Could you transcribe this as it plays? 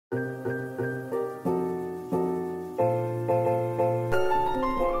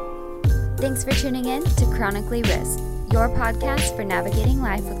Thanks for tuning in to Chronically Risked, your podcast for navigating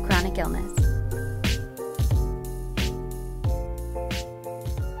life with chronic illness.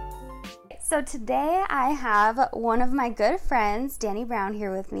 So today I have one of my good friends, Dani Brown,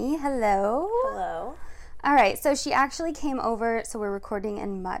 here with me. Hello. Hello. All right, so she actually came over, so we're recording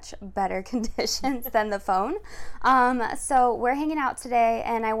in much better conditions than the phone. So we're hanging out today,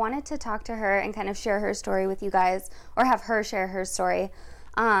 and I wanted to talk to her and kind of share her story with you guys, or have her share her story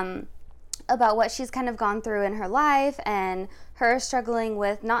about what she's kind of gone through in her life, and her struggling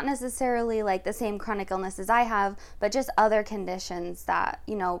with not necessarily like the same chronic illness as I have, but just other conditions that,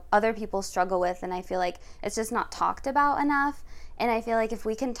 you know, other people struggle with, and I feel like it's just not talked about enough. And I feel like if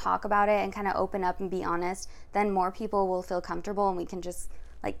we can talk about it and kind of open up and be honest, then more people will feel comfortable, and we can just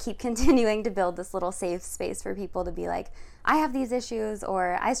like keep continuing to build this little safe space for people to be like, I have these issues,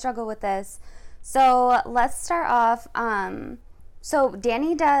 or I struggle with this. So let's start off. So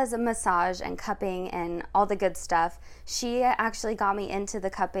Dani does massage and cupping and all the good stuff. She actually got me into the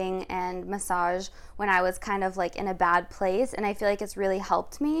cupping and massage when I was kind of like in a bad place, and I feel like it's really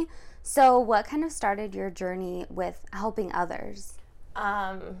helped me. So what kind of started your journey with helping others?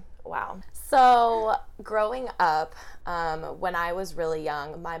 Wow. So growing up, when I was really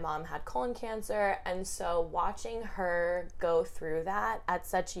young, my mom had colon cancer, and so watching her go through that at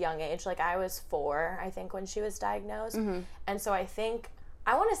such a young age, like I was 4, I think, when she was diagnosed. Mm-hmm. And so I think,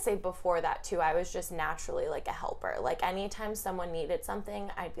 I want to say before that too, I was just naturally like a helper. Like anytime someone needed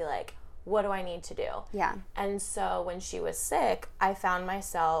something, I'd be like, what do I need to do? Yeah. And so when she was sick, I found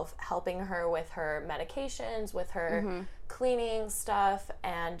myself helping her with her medications, with her cleaning stuff,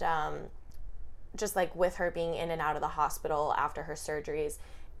 and just like with her being in and out of the hospital after her surgeries.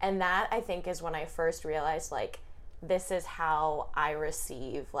 And that, I think, is when I first realized, like, this is how I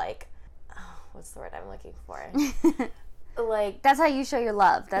receive, like, what's the word I'm looking for? Like, that's how you show your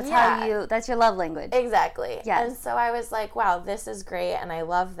love. That's that's your love language. Exactly. Yes. And so I was like, wow, this is great, and I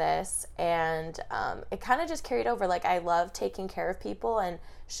love this. And it kind of just carried over. Like, I love taking care of people and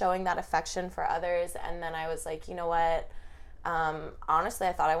showing that affection for others. And then I was like, you know what? Honestly,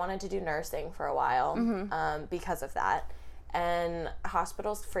 I thought I wanted to do nursing for a while because of that. And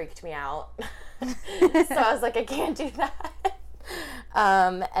hospitals freaked me out. So I was like, I can't do that.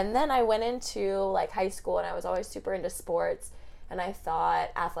 And then I went into like high school, and I was always super into sports, and I thought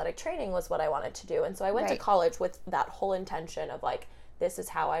athletic training was what I wanted to do. And so I went to college with that whole intention of like, this is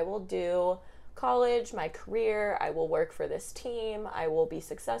how I will do college, my career, I will work for this team, I will be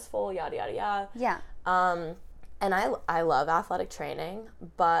successful, yada, yada, yada. Yeah. And I love athletic training,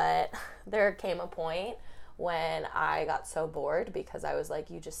 but there came a point when I got so bored because I was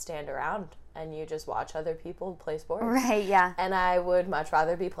like, you just stand around and you just watch other people play sports. Right, yeah. And I would much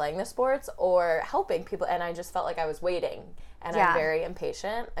rather be playing the sports or helping people, and I just felt like I was waiting. And I'm very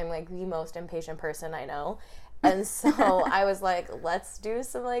impatient. I'm like the most impatient person I know. And so I was like, let's do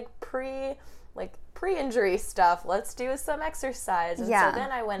some pre-injury stuff. Let's do some exercise. And so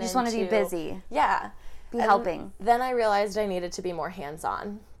then I went into... You just want to be busy. Yeah. Be helping. Then I realized I needed to be more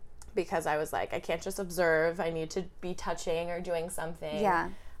hands-on, because I was like, I can't just observe. I need to be touching or doing something. Yeah.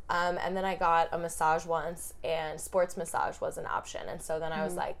 And then I got a massage once, and sports massage was an option. And so then I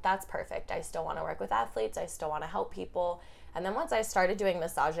was like, that's perfect. I still want to work with athletes. I still want to help people. And then once I started doing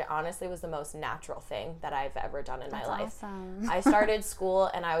massage, it honestly was the most natural thing that I've ever done in my life. Awesome. I started school,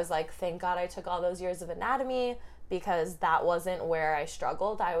 and I was like, thank God I took all those years of anatomy, because that wasn't where I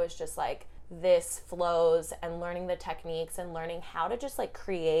struggled. I was just like, this flows, and learning the techniques and learning how to just like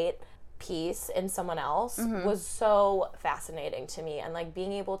create peace in someone else was so fascinating to me. And like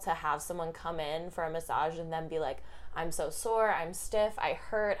being able to have someone come in for a massage and then be like, I'm so sore, I'm stiff, I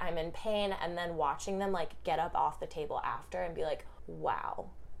hurt, I'm in pain, and then watching them like get up off the table after and be like, wow,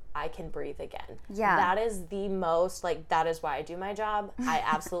 I can breathe again. Yeah. That is the most, like, that is why I do my job. I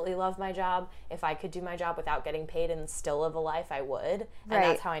absolutely love my job. If I could do my job without getting paid and still live a life, I would. And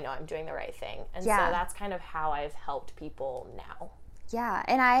that's how I know I'm doing the right thing. And so that's kind of how I've helped people now. Yeah,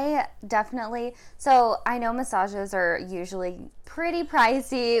 and I definitely, so I know massages are usually pretty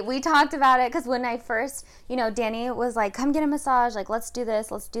pricey. We talked about it because when I first, you know, Dani was like, come get a massage, like, let's do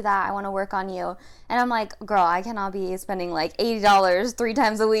this, let's do that, I want to work on you. And I'm like, girl, I cannot be spending like $80 3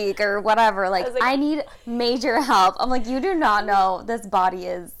 times a week or whatever. Like, I need major help. I'm like, you do not know, this body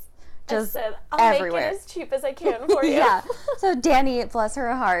is just I'll everywhere. Make it as cheap as I can for you. Yeah. So Dani, bless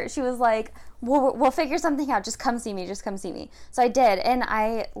her heart, she was like, we'll figure something out. Just come see me. So I did. And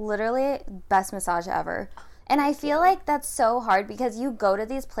I literally, best massage ever. And I feel like that's so hard because you go to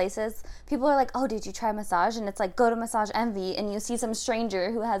these places, people are like, oh, did you try massage? And it's like, go to Massage Envy, and you see some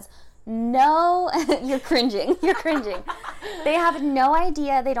stranger who has no, you're cringing. You're cringing. They have no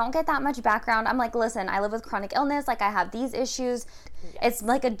idea. They don't get that much background. I'm like, listen, I live with chronic illness. Like, I have these issues. Yes. It's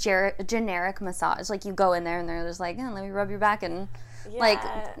like a generic massage. Like, you go in there and they're just like, let me rub your back and like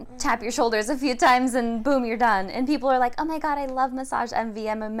tap your shoulders a few times and boom, you're done. And people are like, oh my God, I love Massage Envy.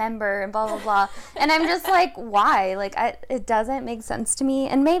 I'm a member and blah, blah, blah. And I'm just like, why? Like, it doesn't make sense to me.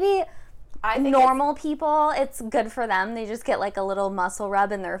 And maybe I think normal people, it's good for them. They just get like a little muscle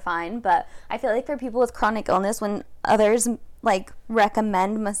rub and they're fine. But I feel like for people with chronic illness, when others like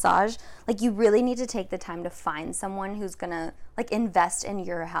recommend massage, like you really need to take the time to find someone who's gonna like invest in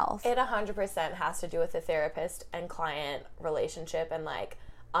your health. It 100% has to do with the therapist and client relationship and like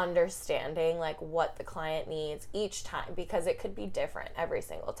understanding like what the client needs each time, because it could be different every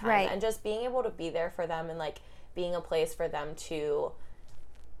single time. Right. And just being able to be there for them and like being a place for them to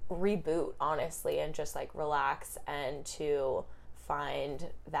reboot, honestly, and just like relax and to find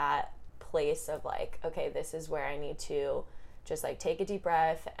that place of like, okay, this is where I need to just like take a deep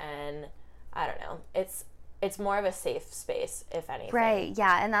breath. And I don't know, it's more of a safe space, if anything. Right.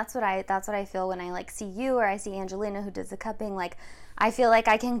 Yeah. And that's what I feel when I like see you or I see Angelina who does the cupping. Like, I feel like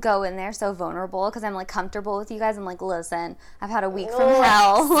I can go in there so vulnerable because I'm like comfortable with you guys. I'm like, listen, I've had a week from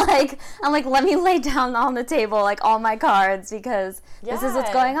hell. Like, I'm like, let me lay down on the table like all my cards because this is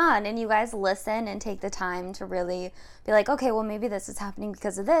what's going on. And you guys listen and take the time to really be like, okay, well maybe this is happening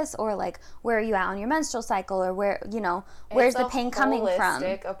because of this, or like, where are you at on your menstrual cycle, or where, you know, where's the pain coming from?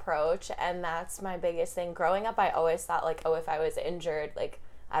 It's a holistic approach, and that's my biggest thing. Growing up, I always thought like, oh, if I was injured, like,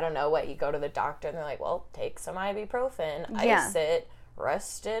 I don't know what, you go to the doctor and they're like, well, take some ibuprofen, ice it,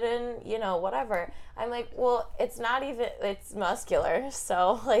 rest it, and, you know, whatever. I'm like, well, it's not even, it's muscular.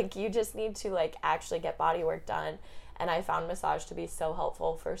 So, like, you just need to, like, actually get body work done. And I found massage to be so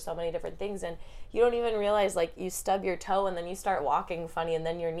helpful for so many different things. And you don't even realize, like, you stub your toe and then you start walking funny and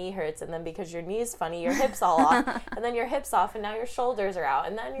then your knee hurts. And then because your knee's funny, your hip's all off. And then your hip's off and now your shoulders are out.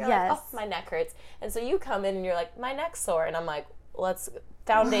 And then you're like, oh, my neck hurts. And so you come in and you're like, my neck's sore. And I'm like, let's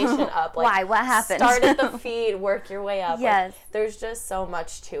foundation up. Like, why? What happened? Start at the feet, work your way up. Yes. Like, there's just so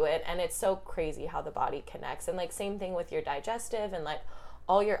much to it, and it's so crazy how the body connects. And like, same thing with your digestive, and like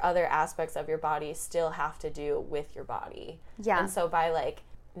all your other aspects of your body still have to do with your body. Yeah. And so by like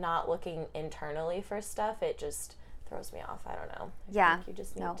not looking internally for stuff, it just throws me off. I don't know. I think you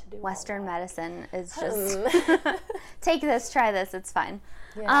just need to do Western medicine is just take this, try this, it's fine.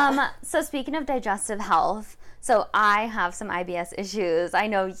 Yeah. So speaking of digestive health, so I have some IBS issues. I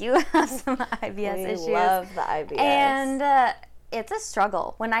know you have some IBS issues. We love the IBS. And it's a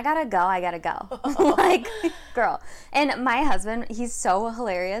struggle. When I gotta go. Like, girl. And my husband, he's so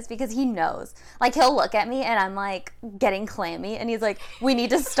hilarious because he knows. Like, he'll look at me and I'm like getting clammy and he's like, we need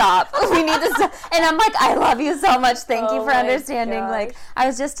to stop. We need to stop. And I'm like, I love you so much. Thank you for understanding. Gosh. Like, I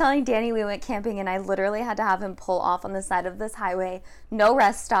was just telling Dani we went camping and I literally had to have him pull off on the side of this highway. No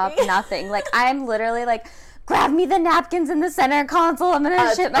rest stop, nothing. Like, I'm literally like, grab me the napkins in the center console. I'm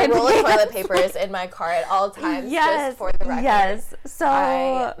gonna shit my pants. A roll of toilet paper is in my car at all times, just for the record. Yes. So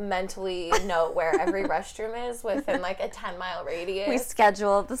I mentally note where every restroom is within like a 10-mile radius. We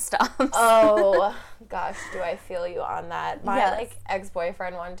schedule the stops. Oh gosh, do I feel you on that? My like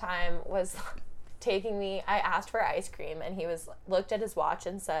ex-boyfriend one time was taking me. I asked for ice cream, and he looked at his watch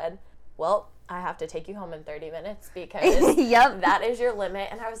and said, "Well, I have to take you home in 30 minutes because that is your limit."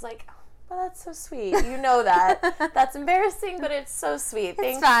 And I was like, oh, that's so sweet. You know that. That's embarrassing, but it's so sweet.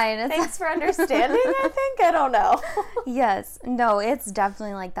 It's fine. Thanks for understanding, I think. I don't know. Yes. No, it's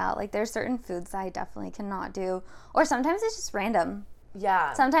definitely like that. Like, there's certain foods I definitely cannot do. Or sometimes it's just random.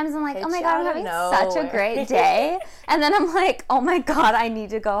 Yeah. Sometimes I'm like, oh my God, I'm having such a great day. And then I'm like, oh my God, I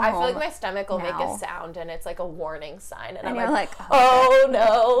need to go home. I feel like my stomach will make a sound and it's like a warning sign. And I'm like, oh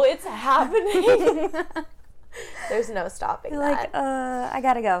no, it's happening. There's no stopping that. Like, I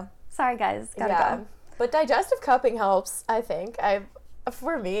gotta go. Sorry, guys. Gotta go. But digestive cupping helps, I think.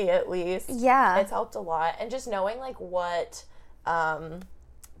 For me, at least. Yeah. It's helped a lot. And just knowing, like, what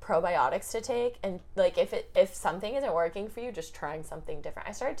probiotics to take. And, like, if something isn't working for you, just trying something different.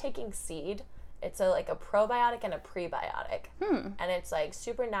 I started taking seed. It's a probiotic and a prebiotic. And it's, like,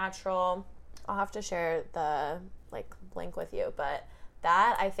 super natural. I'll have to share the, like, link with you. But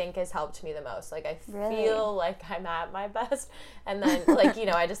that, I think, has helped me the most. Like, I feel like I'm at my best. And then, like, you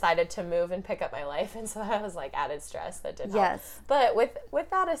know, I decided to move and pick up my life. And so that was, like, added stress that didn't help. But with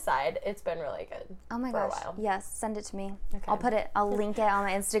that aside, it's been really good. Oh, my gosh. For a while. Yes. Send it to me. Okay. I'll link it on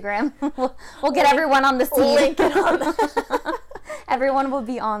my Instagram. We'll get everyone on the seed. Link it on the Everyone will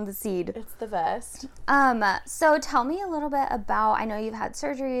be on the seed. It's the best. So tell me a little bit about, I know you've had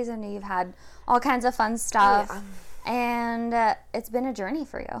surgeries. I know you've had all kinds of fun stuff. Oh, yeah. And it's been a journey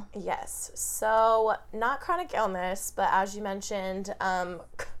for you. Yes. So, not chronic illness, but as you mentioned,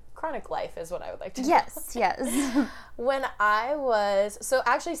 chronic life is what I would like to Yes, yes. When I was, so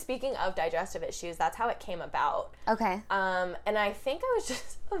actually speaking of digestive issues, that's how it came about. Okay. And I think I was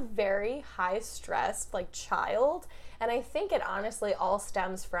just a very high stressed like child. And I think it honestly all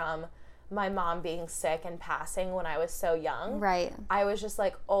stems from my mom being sick and passing when I was so young. Right. I was just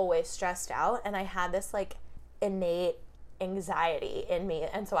like always stressed out, and I had this like innate anxiety in me.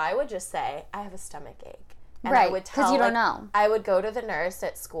 And so I would just say, I have a stomach ache. And right, I would tell, because you don't know. I would go to the nurse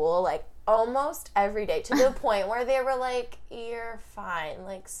at school like almost every day, to the point where they were like, you're fine,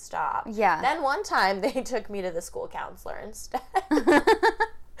 like stop. Yeah. Then one time they took me to the school counselor instead.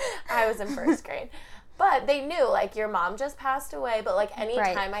 I was in first grade. But they knew, like, your mom just passed away, but like any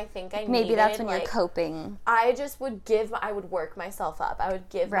time I think I maybe needed, that's when like, you're coping. I just would work myself up. I would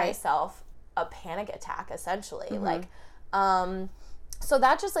give myself a panic attack, essentially. Like, so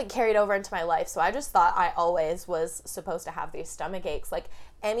that just like carried over into my life. So I just thought I always was supposed to have these stomach aches. Like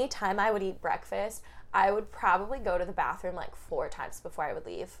anytime I would eat breakfast, I would probably go to the bathroom like 4 times before I would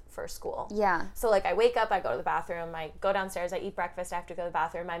leave for school. Yeah. So like I wake up, I go to the bathroom, I go downstairs, I eat breakfast, I have to go to the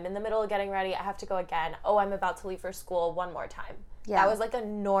bathroom, I'm in the middle of getting ready, I have to go again. Oh, I'm about to leave for school one more time. Yeah. That was like a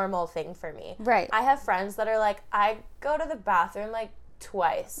normal thing for me. Right. I have friends that are like, I go to the bathroom like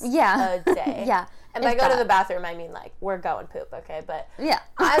twice a day. Yeah. And by go to the bathroom, I mean like we're going poop, okay? But yeah,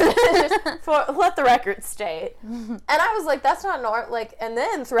 I'm just let the record state. And I was like, that's not normal. Like, and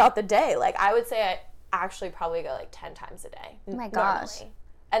then throughout the day, like I would say I actually probably go like 10 times a day. Oh my gosh. Normally.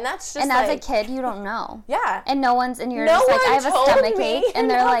 And that's just and as a kid, you don't know. Yeah. And no one's, and you're just like, I have a stomach ache, and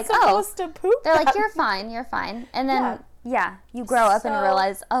they're like, oh, to poop. They're like, you're fine. And then you grow up and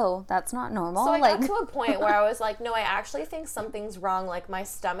realize, oh, that's not normal. So I got to a point where I was like, no, I actually think something's wrong. Like my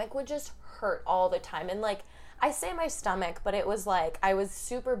stomach would just hurt all the time. And like, I say my stomach, but it was like, I was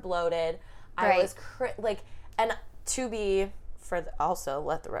super bloated. I was and to be, also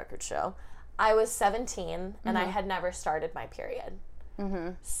let the record show, I was 17 and I had never started my period.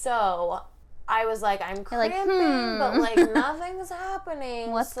 So I was like, I'm cramping, but like nothing's happening.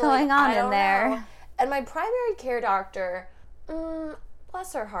 What's so, going like, on in there? Know. And my primary care doctor,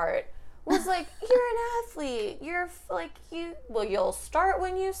 bless her heart, was like, you're an athlete. You're like, you'll start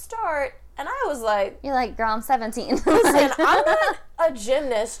when you start. And I was like, you're like, girl, I'm 17. Listen, I'm not a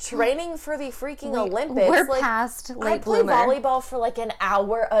gymnast training for the freaking Olympics. We're like, past late I play bloomer. volleyball for like an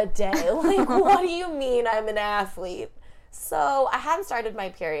hour a day. Like, what do you mean I'm an athlete? So I hadn't started my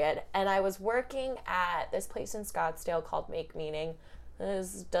period, and I was working at this place in Scottsdale called Make Meaning.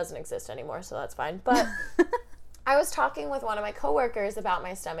 This doesn't exist anymore, so that's fine. But I was talking with one of my coworkers about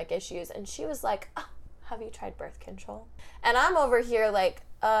my stomach issues, and she was like, oh, have you tried birth control? And I'm over here like,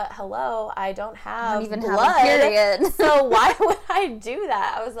 hello, I don't have blood, have a period. So why would I do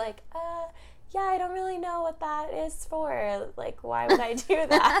that? I was like, yeah, I don't really know what that is for. Like, why would I do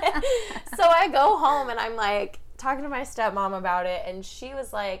that? So I go home, and I'm like, talking to my stepmom about it, and she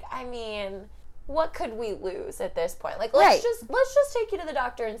was like, I mean, what could we lose at this point? Like, let's just take you to the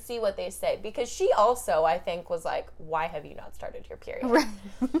doctor and see what they say, because she also, I think, was like, why have you not started your period? Right.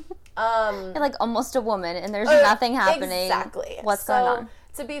 You're like almost a woman, and there's nothing happening. Exactly. What's going on?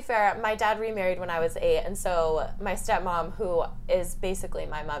 To be fair, my dad remarried when I was 8, and so my stepmom, who is basically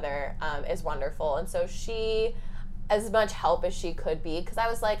my mother, is wonderful, and so she, as much help as she could be, because I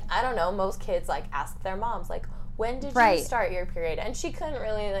was like, I don't know, most kids like ask their moms like, when did you start your period? And she couldn't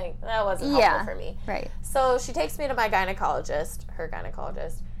really, like, that wasn't helpful for me. Right. So she takes me to my gynecologist,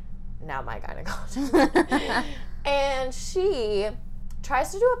 now my gynecologist. And she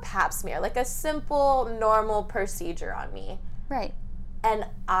tries to do a pap smear, like a simple, normal procedure on me. Right. And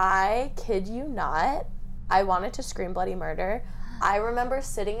I kid you not, I wanted to scream bloody murder. I remember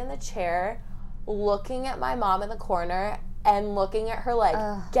sitting in the chair, looking at my mom in the corner, and looking at her like,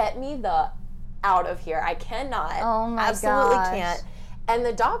 get me the out of here. I cannot. Oh my absolutely gosh. Can't. And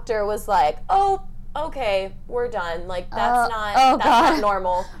the doctor was like, oh, okay, we're done. Like, that's not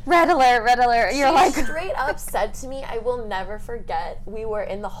normal. Red alert. You're like, straight up said to me, I will never forget, we were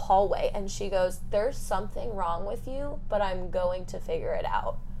in the hallway, and she goes, there's something wrong with you, but I'm going to figure it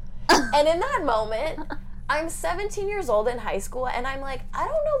out. And in that moment, I'm 17 years old in high school, and I'm like, I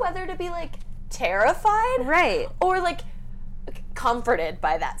don't know whether to be like terrified. Right. Or like comforted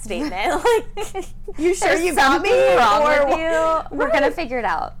by that statement. Like, you sure there's you got me? Wrong with you? We're gonna figure it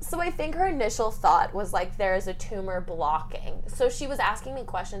out. So I think her initial thought was like, there is a tumor blocking. So she was asking me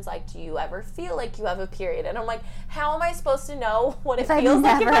questions like, do you ever feel like you have a period? And I'm like, how am I supposed to know what it feels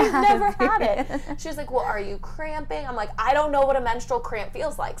like if I've never had it? She was like, well, are you cramping? I'm like, I don't know what a menstrual cramp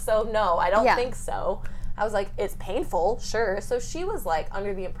feels like, so no, I don't think so. I was like, it's painful, sure. So she was like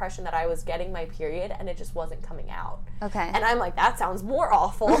under the impression that I was getting my period and it just wasn't coming out. Okay. And I'm like, that sounds more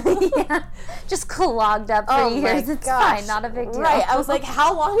awful. Yeah. Just clogged up for years. It's fine, not a big deal. Right. I was like,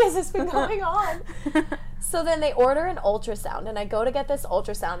 how long has this been going on? So then they order an ultrasound, and I go to get this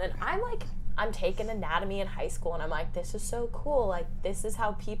ultrasound, and I'm taking anatomy in high school, and I'm like, this is so cool. Like, this is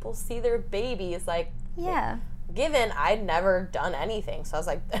how people see their babies. Like, yeah. Given I'd never done anything. So I was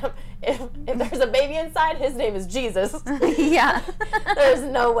like, if there's a baby inside, his name is Jesus. Yeah. There's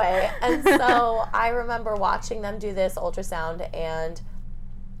no way. And so I remember watching them do this ultrasound, and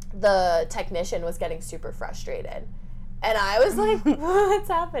the technician was getting super frustrated. And I was like, what's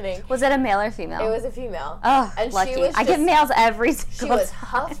happening? Was it a male or female? It was a female. Oh, and lucky. She was I get males every single She was time.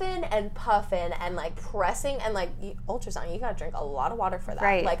 huffing and puffing and, like, pressing. And, like, ultrasound, you got to drink a lot of water for that.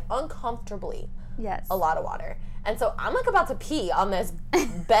 Right. Like, uncomfortably. Yes. A lot of water. And so I'm, like, about to pee on this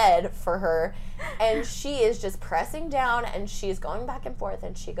bed for her. And she is just pressing down, and she's going back and forth.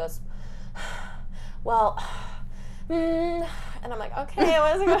 And she goes, well... and I'm like, okay,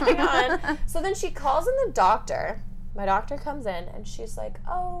 what is going on? So then she calls in the doctor. My doctor comes in, and she's like,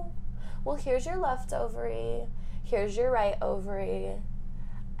 oh, well, here's your left ovary. Here's your right ovary.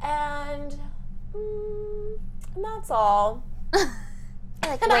 And that's all.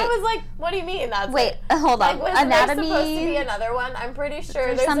 Like, and I was like, what do you mean that's Wait, hold on. Like, was Anatomy? there supposed to be another one? I'm pretty sure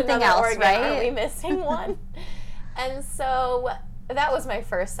There's there's something another else, organ. right? Are we missing one? And so that was my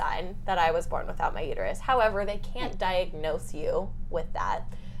first sign that I was born without my uterus. However, they can't diagnose you with that.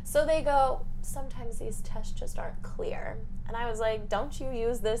 So they go, sometimes these tests just aren't clear. And I was like, don't you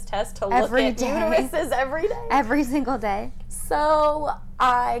use this test to look at uteruses every day? Every single day. So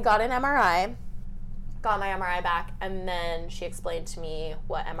I got an MRI, got my MRI back, and then she explained to me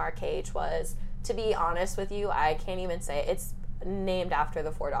what MRKH was. To be honest with you, I can't even say it. It's named after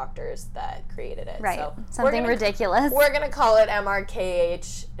the 4 doctors that created it. Right. So something ridiculous. We're going to call it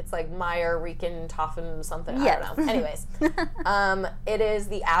MRKH. It's like Meyer, Rieken, Toffen, something. Yes. I don't know. Anyways, it is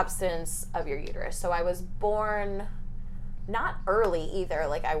the absence of your uterus. So I was born not early either.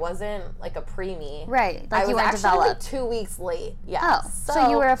 Like, I wasn't like a preemie. Right. Like, you weren't developed. I was actually 2 weeks late. Yeah. Oh, so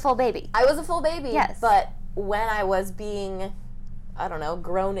you were a full baby. I was a full baby. Yes. But when I was being, I don't know,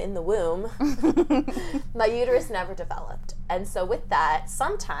 grown in the womb, my uterus never developed. And so with that,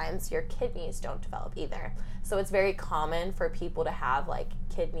 sometimes your kidneys don't develop either. So it's very common for people to have, like,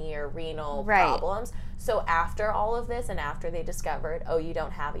 kidney or renal problems. So after all of this, and after they discovered, oh, you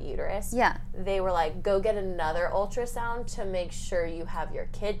don't have a uterus, they were like, go get another ultrasound to make sure you have your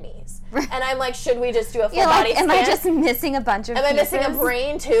kidneys. And I'm like, should we just do a full body scan? Am I just missing a bunch of Am I pieces? missing a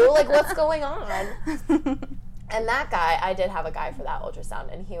brain too? Like, what's going on? And that guy, I did have a guy for that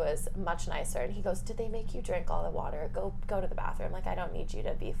ultrasound, and he was much nicer. And he goes, did they make you drink all the water? Go to the bathroom. Like, I don't need you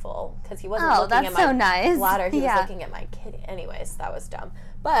to be full. Because he wasn't looking at my bladder. He was looking at my kidney. Anyways, that was dumb.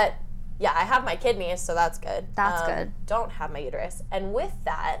 But, yeah, I have my kidneys, so that's good. That's good. Don't have my uterus. And with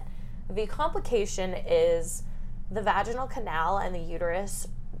that, the complication is the vaginal canal and the uterus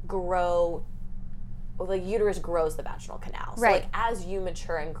grow. Well, the uterus grows the vaginal canal. So, like, as you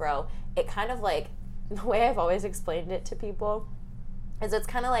mature and grow, it kind of, like, the way I've always explained it to people is it's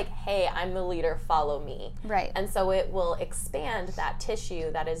kind of like, hey, I'm the leader, follow me. Right. And so it will expand that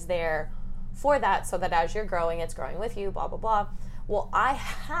tissue that is there for that, so that as you're growing, it's growing with you, blah, blah, blah. Well, I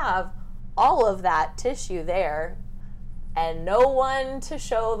have all of that tissue there and no one to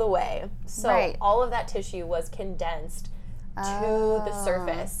show the way. So all of that tissue was condensed to the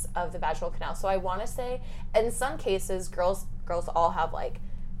surface of the vaginal canal. So I want to say, in some cases, girls all have, like,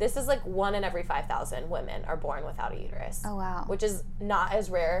 this is like 1 in every 5,000 women are born without a uterus. Oh, wow. Which is not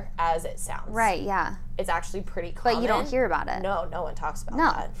as rare as it sounds. Right, yeah. It's actually pretty common. But you don't hear about it. No one talks about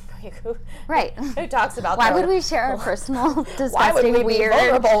that. Right. Who talks about Why that? would we share our personal, disgusting, Why would we weird, be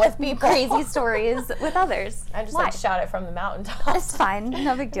vulnerable with people? crazy stories with others? I just like shout it from the mountaintops. It's fine.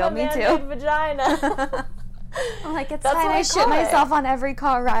 No big deal. Me too. Vagina. I'm like, it's fine. I shit myself on every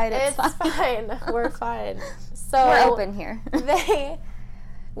car ride. It's fine. We're fine. So we're open here.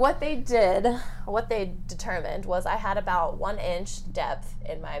 What they determined was I had about 1 inch depth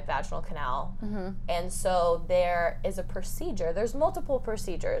in my vaginal canal. Mm-hmm. And so there is a procedure. There's multiple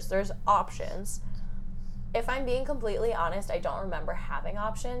procedures. There's options. If I'm being completely honest, I don't remember having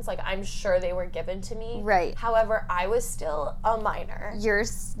options. Like, I'm sure they were given to me. Right. However, I was still a minor.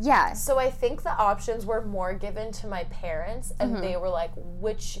 So I think the options were more given to my parents, and they were like,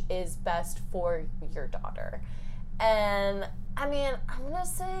 which is best for your daughter? And I mean, I'm going to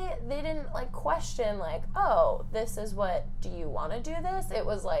say they didn't, like, question, like, oh, this is what, do you want to do this? It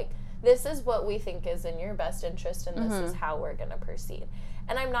was like, this is what we think is in your best interest, and this is how we're going to proceed.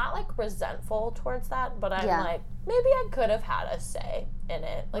 And I'm not, like, resentful towards that, but I'm like, maybe I could have had a say in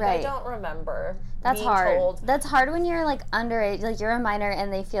it. Like, I don't remember being told. That's hard when you're, like, underage. Like, you're a minor,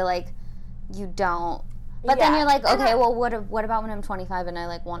 and they feel like you don't. But then you're like, okay, well, what about when I'm 25 and I,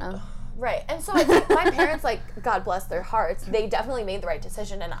 like, want to... Right. And so I think my parents, like, God bless their hearts, they definitely made the right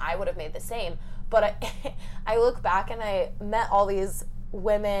decision, and I would have made the same. But I look back, and I met all these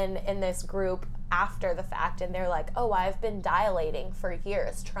women in this group after the fact, and they're like, oh, I've been dilating for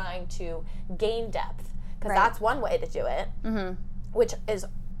years trying to gain depth, because that's one way to do it, which is,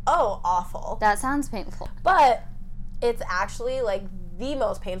 awful. That sounds painful. But it's actually, like, the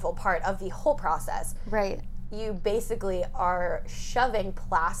most painful part of the whole process. Right. You basically are shoving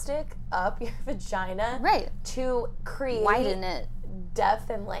plastic up your vagina to create... widen it. Depth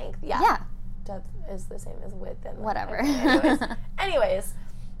and length. Yeah. Depth is the same as width and length. Whatever. Anyways,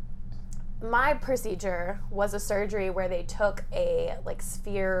 my procedure was a surgery where they took a, like,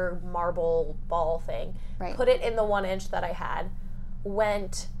 sphere marble ball thing, put it in the 1 inch that I had,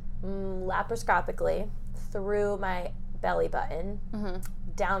 went laparoscopically through my belly button,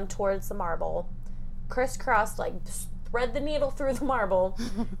 down towards the marble, crisscrossed, like, thread the needle through the marble,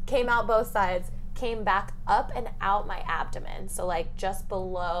 came out both sides, came back up and out my abdomen, so, like, just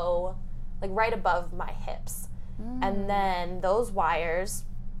below, like, right above my hips. And then those wires,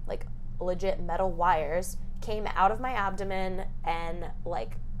 like, legit metal wires, came out of my abdomen and,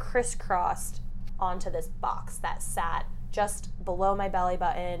 like, crisscrossed onto this box that sat just below my belly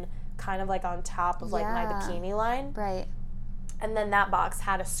button, kind of, like, on top of, like, my bikini line. Right. And then that box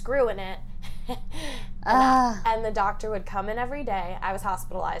had a screw in it. And the doctor would come in every day. I was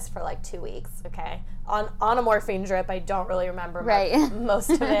hospitalized for, like, 2 weeks, okay? On a morphine drip. I don't really remember most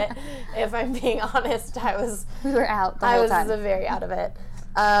of it. If I'm being honest, we were out the whole time. I was very out of it.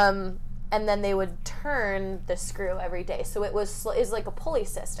 And then they would turn the screw every day. So it was like a pulley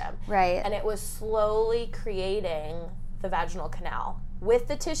system. Right. And it was slowly creating the vaginal canal with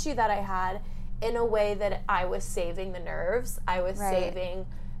the tissue that I had, in a way that I was saving the nerves. I was saving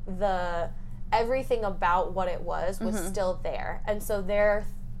everything about what it was still there. And so their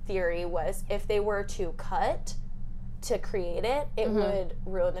theory was, if they were to cut to create it, it would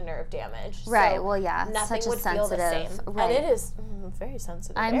ruin the nerve damage. Right, so well, yeah. Nothing would feel the same. Right. And it is a very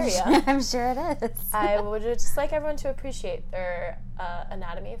sensitive area. I'm sure it is. I would just like everyone to appreciate their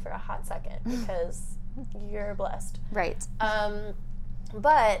anatomy for a hot second, because you're blessed. Right.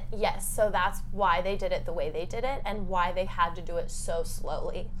 But, yes, so that's why they did it the way they did it, and why they had to do it so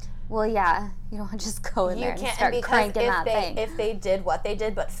slowly. Well, yeah, you don't just go in there and start cranking that thing. If they did what they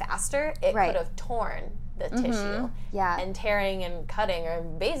did but faster, it could have torn the tissue. Yeah. And tearing and cutting are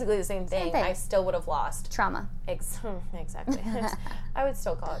basically the same thing. I still would have lost. Trauma. Exactly. I would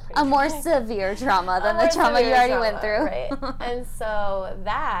still call it pretty a more severe trauma than the trauma you already went through. Right. And so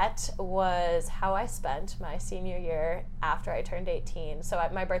that was how I spent my senior year after I turned 18. So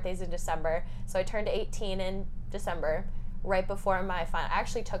my birthday's in December. So I turned 18 in December, right before my final. I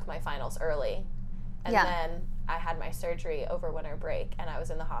actually took my finals early. And then I had my surgery over winter break, and I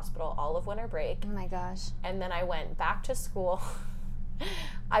was in the hospital all of winter break. Oh my gosh. And then I went back to school.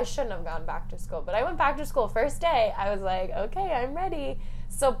 I shouldn't have gone back to school, but I went back to school first day. I was like, okay, I'm ready.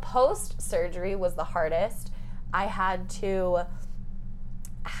 So post-surgery was the hardest. I had to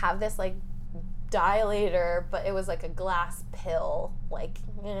have this, like, dilator, but it was like a glass pill, like,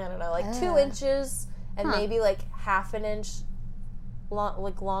 I don't know, like 2 inches and maybe like half an inch long,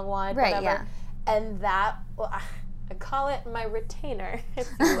 like long wide, whatever. Yeah. And that, well, I call it my retainer, if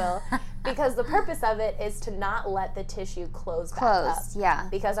you will, because the purpose of it is to not let the tissue close back up. Yeah.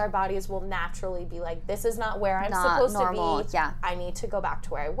 Because our bodies will naturally be like, this is not where I'm supposed to be. Yeah. I need to go back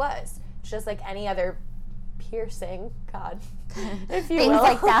to where I was. Just like any other piercing, God, if you will. Things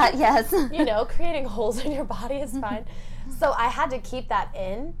like that, yes. You know, creating holes in your body is fine. So I had to keep that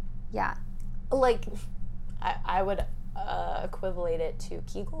in. Yeah. Like, I would equivalent it to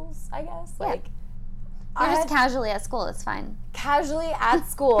Kegels, I guess. Like, you're just casually at school, it's fine. Casually at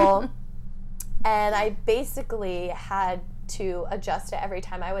school, and I basically had to adjust it every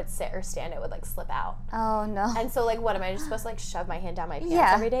time I would sit or stand. It would, like, slip out. Oh, no. And so, like, what, am I just supposed to, like, shove my hand down my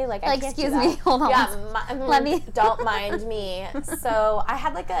pants every day? Like, I can't excuse do that. me, hold on. Yeah, let me. Don't mind me. So I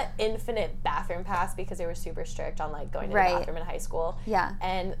had, like, an infinite bathroom pass because they were super strict on, like, going to the bathroom in high school. Yeah.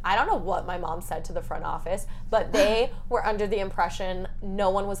 And I don't know what my mom said to the front office, but they were under the impression no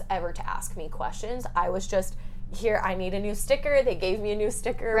one was ever to ask me questions. I was just, here, I need a new sticker. They gave me a new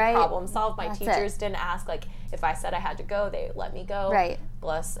sticker. Right. Problem solved. My teachers it. didn't ask. Like, if I said I had to go, they let me go. Right.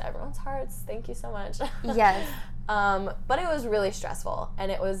 Bless everyone's hearts. Thank you so much. Yes. But it was really stressful,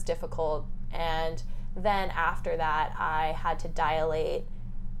 and it was difficult. And then after that, I had to dilate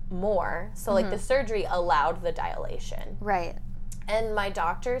more. So, like, the surgery allowed the dilation. Right. And my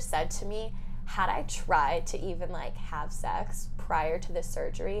doctor said to me, had I tried to even, like, have sex prior to the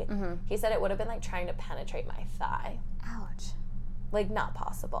surgery, he said it would have been like trying to penetrate my thigh. Ouch. Like, not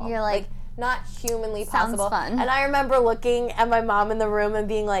possible. You're like not humanly possible. Sounds fun. And I remember looking at my mom in the room and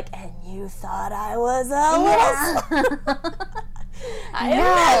being like, and you thought I was a little...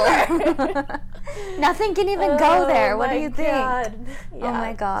 No. Nothing can even go there. What do you think? Yeah. Oh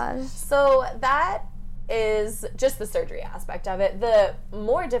my gosh. So that is just the surgery aspect of it. The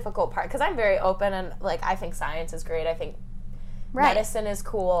more difficult part, because I'm very open and, like, I think science is great. I think medicine is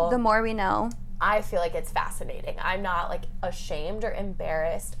cool. The more we know. I feel like it's fascinating. I'm not, like, ashamed or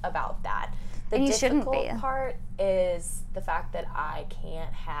embarrassed about that. The And you shouldn't be. difficult part is the fact that I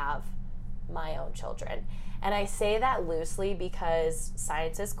can't have my own children. And I say that loosely because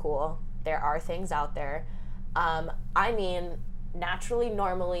science is cool. There are things out there. I mean, naturally,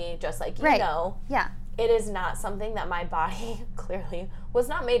 normally, just like you know, it is not something that my body clearly was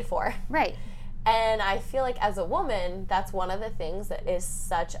not made for. Right. And I feel like as a woman, that's one of the things that is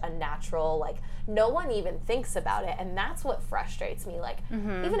such a natural, like, no one even thinks about it. And that's what frustrates me. Like,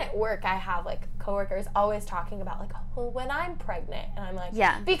 even at work, I have, like, coworkers always talking about, like, well, when I'm pregnant. And I'm like,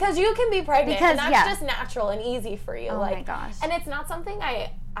 because you can be pregnant. Because, and that's just natural and easy for you. Oh, like, my gosh. And it's not something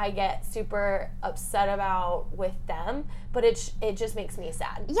I get super upset about with them, but it just makes me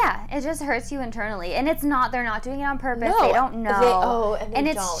sad. Yeah, it just hurts you internally. And it's not, they're not doing it on purpose. No, they don't know. and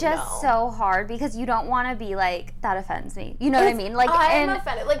it's just so hard because you don't want to be like, that offends me. You know what I mean? Like, I'm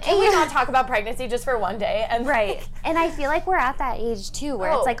offended. Like, can we not talk about pregnancy just for one day? And right. And I feel like we're at that age too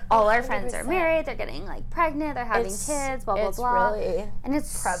where it's like all our 100%. friends are married, they're getting like pregnant, they're having kids, blah, blah, blah. Really and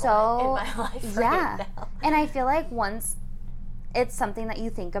it's prevalent so in my life right now. And I feel like once it's something that you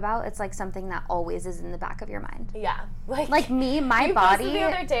think about, it's like something that always is in the back of your mind. Yeah. Like me, my you body. You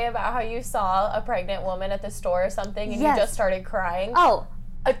posted the other day about how you saw a pregnant woman at the store or something and you just started crying. Oh.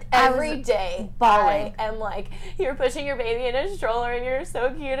 Every day, bawling. I am like, you're pushing your baby in a stroller and you're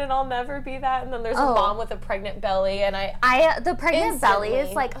so cute and I'll never be that. And then there's a mom with a pregnant belly and the pregnant belly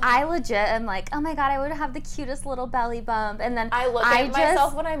is like, I legit am like, oh my God, I would have the cutest little belly bump. And then I look at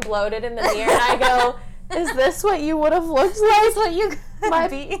myself when I'm bloated in the mirror and I go, is this what you would have looked like? Is what you be?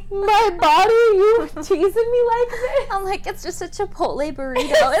 My body, you teasing me like this? I'm like, it's just a Chipotle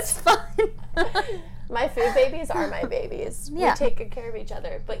burrito. It's fun. My food babies are my babies. We take good care of each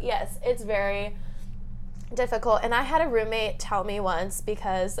other. But yes, it's very difficult. And I had a roommate tell me once,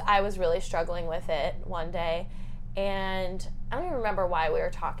 because I was really struggling with it one day, and I don't even remember why we were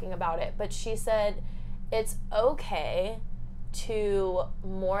talking about it, but she said, it's okay to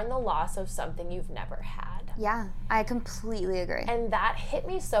mourn the loss of something you've never had. Yeah, I completely agree. And that hit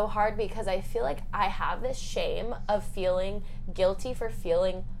me so hard because I feel like I have this shame of feeling guilty for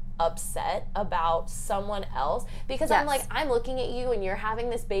feeling upset about someone else, because I'm like, I'm looking at you and you're having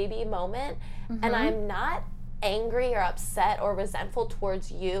this baby moment, and I'm not angry or upset or resentful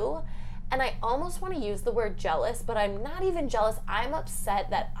towards you, and I almost want to use the word jealous, but I'm not even jealous. I'm upset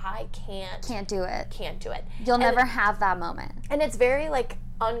that I can't do it. You'll never have that moment. And it's very, like,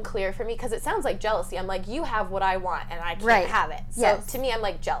 unclear for me because it sounds like jealousy. I'm like, you have what I want and I can't have it. So to me, I'm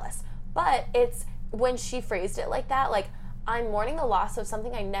like jealous. But it's when she phrased it like that, like, I'm mourning the loss of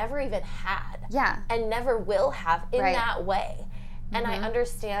something I never even had. Yeah. And never will have in that way. And I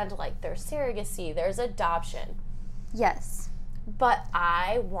understand, like, there's surrogacy, there's adoption. Yes. But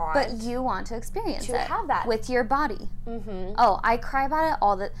But you want to experience to have that with your body. Oh, I cry about it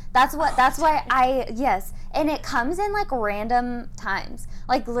all the. That's why and it comes in like random times,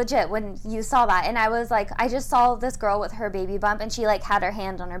 like legit when you saw that, and I was like, I just saw this girl with her baby bump, and she like had her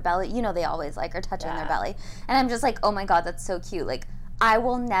hand on her belly. You know, they always like are touching their belly, and I'm just like, oh my God, that's so cute. Like, I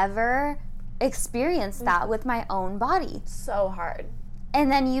will never experience that with my own body. So hard.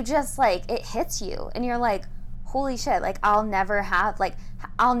 And then you just like, it hits you, and you're like, holy shit, like, I'll never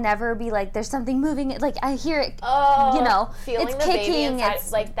be like, there's something moving, like, I hear it, you know, feeling it's the kicking, baby inside,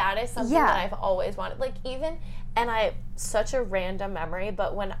 it's, like, that is something that I've always wanted, like, even, and such a random memory,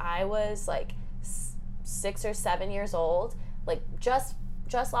 but when I was, like, 6 or 7 years old, like, just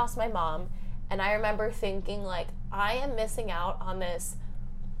lost my mom, and I remember thinking, like, I am missing out on this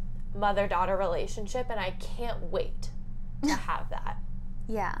mother-daughter relationship, and I can't wait to have that.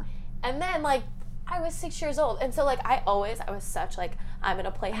 Yeah. And then, like, I was 6 years old, and so, like, I was such, like, I'm going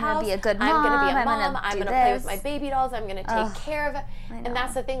to play I'm house. gonna be a good mom. I'm going to be a I'm mom. I'm going to play with this. my baby dolls. I'm going to take care of it. I know. And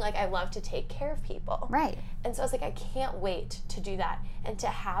that's the thing. Like, I love to take care of people. Right. And so I was like, I can't wait to do that and to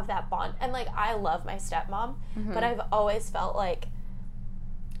have that bond. And, like, I love my stepmom, but I've always felt like,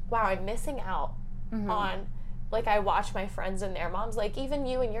 wow, I'm missing out on, like, I watch my friends and their moms, like, even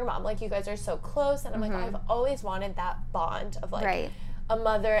you and your mom, like, you guys are so close. And I'm like, I've always wanted that bond of, like, a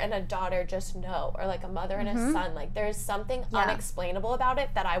mother and a daughter just know, or, like, a mother and a son. Like, there's something unexplainable about it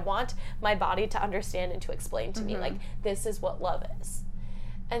that I want my body to understand and to explain to me, like, this is what love is.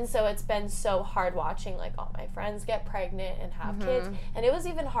 And so it's been so hard watching, like, all my friends get pregnant and have kids. And it was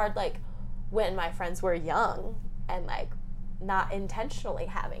even hard, like, when my friends were young and, like, not intentionally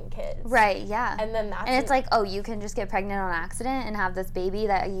having kids. Right, yeah. And then that's... And it's like, oh, you can just get pregnant on accident and have this baby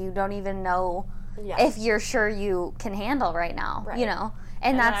that you don't even know if you're sure you can handle right now, you know?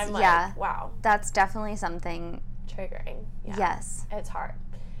 And that's, I'm like, wow. That's definitely something... Triggering. Yeah. Yes. It's hard.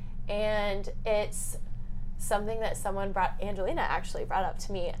 And it's something that Angelina actually brought up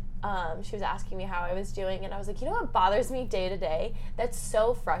to me. She was asking me how I was doing, and I was like, you know what bothers me day to day? That's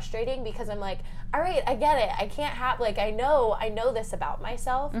so frustrating, because I'm like, all right, I get it. I can't have, like, I know this about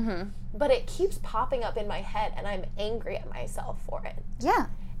myself, but it keeps popping up in my head, and I'm angry at myself for it. Yeah.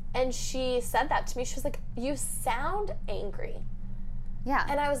 And she said that to me. She was like, you sound angry. Yeah.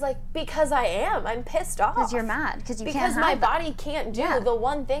 And I was like, because I am. I'm pissed off. Because you're mad. Because my body can't do the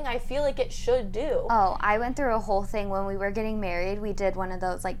one thing I feel like it should do. Oh, I went through a whole thing when we were getting married. We did one of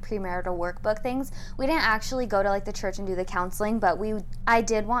those, like, premarital workbook things. We didn't actually go to, like, the church and do the counseling, but I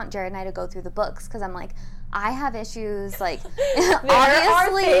did want Jared and I to go through the books, because I'm like, I have issues, like,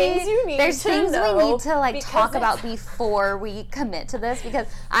 obviously, there's things we need to, like, talk about before we commit to this, because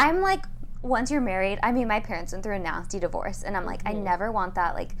I'm like, once you're married, I mean, my parents went through a nasty divorce, and I'm like, I never want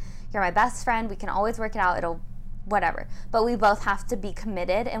that. Like, you're my best friend. We can always work it out. It'll, whatever. But we both have to be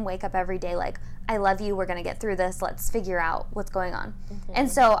committed and wake up every day like, I love you. We're going to get through this. Let's figure out what's going on. And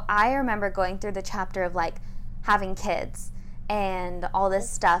so I remember going through the chapter of, like, having kids and all this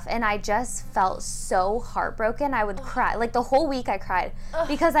stuff, and I just felt so heartbroken. I would cry. Like, the whole week I cried,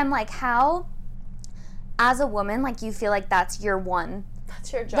 because I'm like, how, as a woman, like, you feel like that's your job.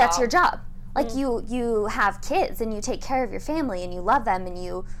 That's your job. Like, you have kids, and you take care of your family, and you love them, and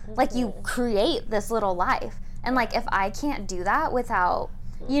you, like, you create this little life. And, like, if I can't do that without,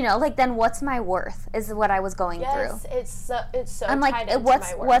 you know, like, then what's my worth, is what I was going through. Yes, it's so I'm like, tied into my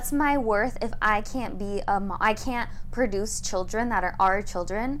worth. What's my worth if I can't be a mom? I can't produce children that are our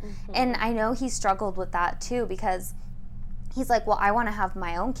children. And I know he struggled with that, too, because he's like, well, I want to have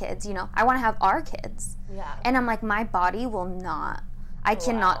my own kids, you know. I want to have our kids. Yeah. And I'm like, my body will not. I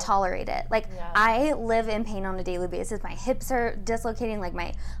cannot tolerate it. Like, I live in pain on a daily basis. My hips are dislocating. Like,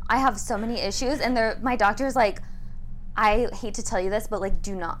 I have so many issues. And my doctor's like, I hate to tell you this, but, like,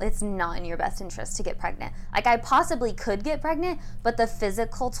 it's not in your best interest to get pregnant. Like, I possibly could get pregnant, but the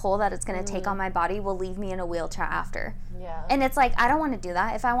physical toll that it's going to take on my body will leave me in a wheelchair after. Yeah. And it's like, I don't want to do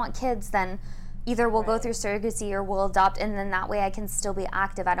that. If I want kids, then either we'll go through surrogacy or we'll adopt, and then that way I can still be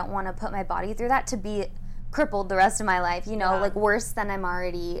active. I don't want to put my body through that to be crippled the rest of my life, you know, like, worse than I'm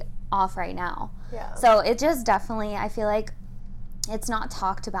already off right now. Yeah. So it just definitely, I feel like it's not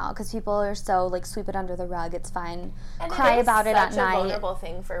talked about, because people are so, like, sweep it under the rug. It's fine. And cry about it at night. It's such a vulnerable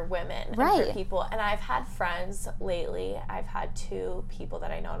thing for women and for people. And I've had friends lately. I've had 2 people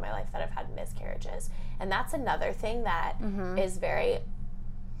that I know in my life that have had miscarriages. And that's another thing that is very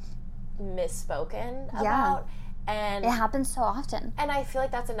misspoken about. And it happens so often. And I feel like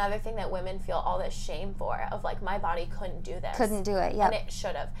that's another thing that women feel all this shame for, of, like, my body couldn't do this. Couldn't do it, yeah. And it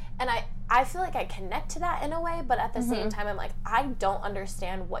should have. And I feel like I connect to that in a way, but at the same time, I'm like, I don't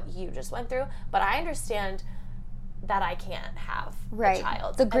understand what you just went through, but I understand that I can't have a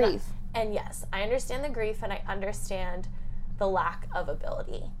child. The grief. And yes, I understand the grief, and I understand the lack of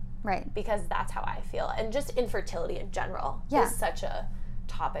ability. Right. Because that's how I feel. And just infertility in general is such a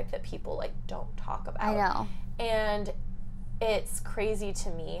topic that people, like, don't talk about. I know. And it's crazy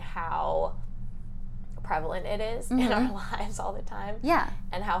to me how prevalent it is in our lives all the time. Yeah.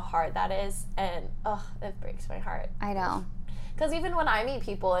 And how hard that is. And, it breaks my heart. I know. Because even when I meet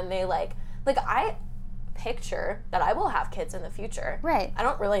people and they, like, I picture that I will have kids in the future. Right. I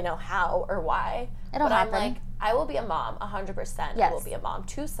don't really know how or why. It'll happen. I'm like, I will be a mom, 100%. Yes. I will be a mom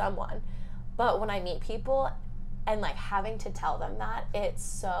to someone. But when I meet people and, like, having to tell them that, it's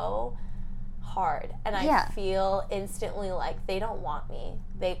so hard, and I feel instantly like they don't want me.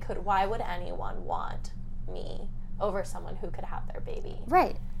 Why would anyone want me over someone who could have their baby?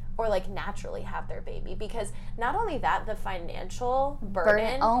 Right. Or, like, naturally have their baby? Because not only that, the financial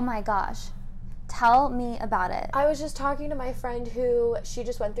burden. Oh my gosh. Tell me about it. I was just talking to my friend who, she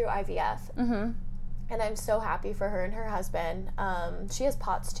just went through IVF. Mm-hmm. And I'm so happy for her and her husband. She has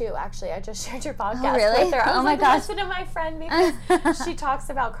POTS too, actually. I just shared your podcast really? with her. I was my gosh. Listen to my friend because she talks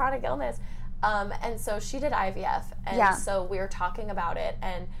about chronic illness. And so she did IVF. And so we were talking about it.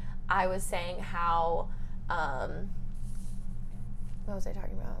 And I was saying how, what was I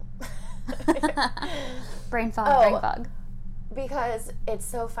talking about? Brain fog. Because it's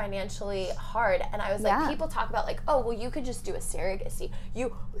so financially hard. And I was like, people talk about like, oh, well, you could just do a surrogacy.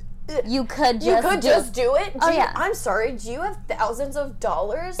 You could just do it? Yeah. I'm sorry, do you have thousands of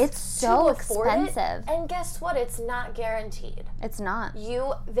dollars? It's so expensive. It? And guess what? It's not guaranteed. It's not.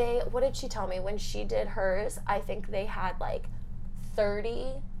 What did she tell me? When she did hers, I think they had like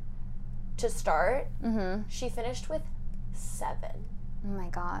 30 to start. Mm-hmm. She finished with 7. Oh my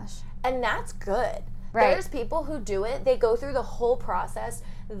gosh. And that's good. Right. There's people who do it. They go through the whole process,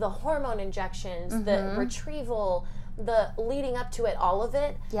 the hormone injections, the retrieval, the leading up to it, all of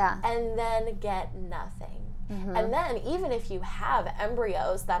it, and then get nothing. Mm-hmm. And then even if you have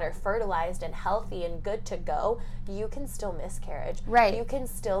embryos that are fertilized and healthy and good to go, you can still miscarriage. Right. You can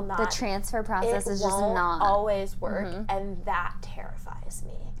still not. The transfer process is just not always work, and that terrifies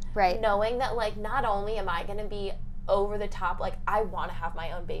me. Right. Knowing that, like, not only am I going to be over the top, like, I want to have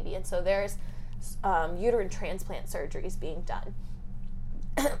my own baby, and so there's uterine transplant surgeries being done.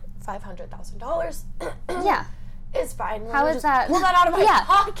 $500,000. Yeah. Is fine. How is that? Pull that out of my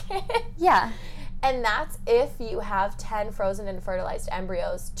pocket. Yeah. And that's if you have 10 frozen and fertilized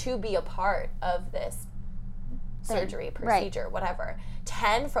embryos to be a part of this surgery, procedure, whatever.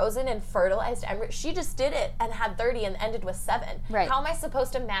 10 frozen and fertilized embryos. She just did it and had 30 and ended with 7. Right. How am I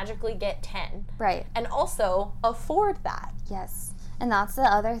supposed to magically get 10? Right. And also afford that? Yes. And that's the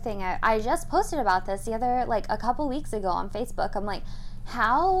other thing. I just posted about this a couple weeks ago on Facebook. I'm like,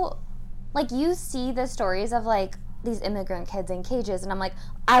 how, like, you see the stories of, like, these immigrant kids in cages, and I'm like,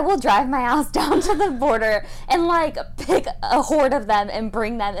 I will drive my ass down to the border and, like, pick a horde of them and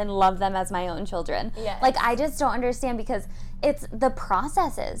bring them and love them as my own children. Yes. Like, I just don't understand, because the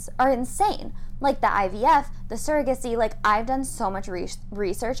processes are insane. Like, the IVF, the surrogacy, like, I've done so much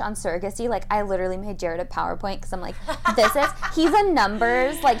research on surrogacy. Like, I literally made Jared a PowerPoint, because I'm like, he's a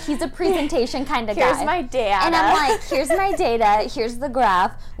numbers, like, he's a presentation kind of guy. Here's my data. And I'm like, here's my data, here's the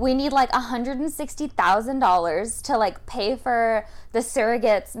graph. We need, like, $160,000 to, like, pay for the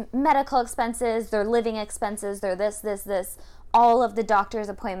surrogates' medical expenses, their living expenses, their this, all of the doctor's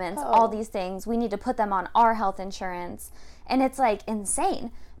appointments, all these things. We need to put them on our health insurance. And it's, like,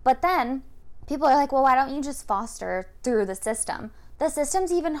 insane. But then people are like, well, why don't you just foster through the system? The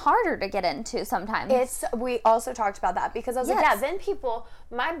system's even harder to get into sometimes. We also talked about that, because I was like, then people,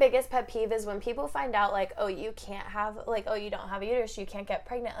 my biggest pet peeve is when people find out, like, oh, you can't have, like, oh, you don't have a uterus, you can't get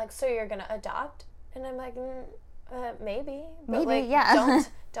pregnant, like, so you're going to adopt? And I'm like, maybe. But, like,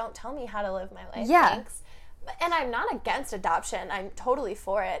 don't tell me how to live my life, thanks. And I'm not against adoption. I'm totally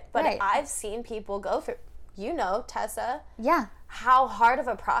for it. But I've seen people go through, Tessa. Yeah. How hard of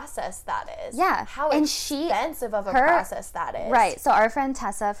a process that is. Yeah. How expensive of a process that is. Right. So our friend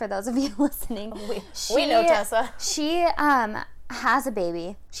Tessa, for those of you listening. We know Tessa. She has a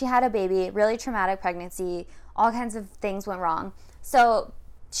baby. She had a baby, really traumatic pregnancy. All kinds of things went wrong. So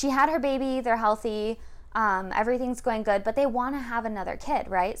she had her baby. They're healthy. Everything's going good, but they want to have another kid,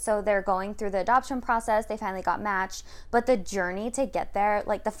 right? So they're going through the adoption process. They finally got matched, but the journey to get there,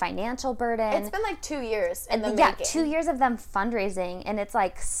 like the financial burden. It's been like 2 years in the making. Yeah, 2 years of them fundraising, and it's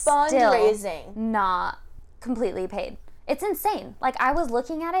like still not completely paid. It's insane. Like, I was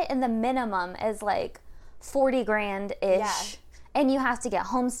looking at it, and the minimum is like $40,000-ish. Yeah. And you have to get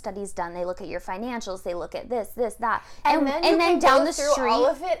home studies done. They look at your financials. They look at this, that. And then down the street, all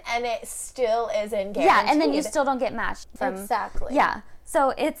of it, and it still isn't guaranteed. Yeah, and then you still don't get matched. Exactly. Yeah.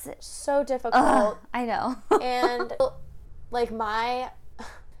 So it's so difficult. I know. And, like, my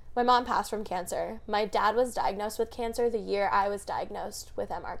mom passed from cancer. My dad was diagnosed with cancer the year I was diagnosed with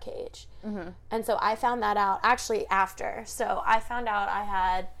MRKH. Mm-hmm. And so I found that out actually after. So I found out I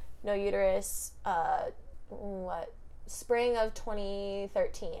had no uterus, spring of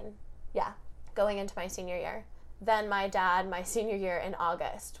 2013. Yeah, going into my senior year. Then my dad, my senior year in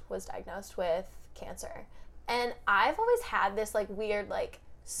August, was diagnosed with cancer. And I've always had this, like, weird, like,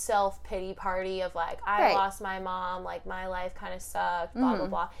 self-pity party of, like, I lost my mom, like, my life kind of sucked, blah, blah,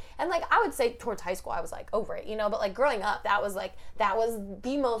 blah. And, like, I would say towards high school, I was, like, over it, but, like, growing up, that was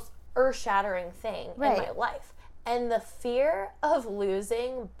the most earth-shattering thing in my life. And the fear of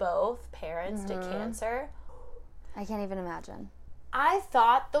losing both parents to cancer, I can't even imagine. I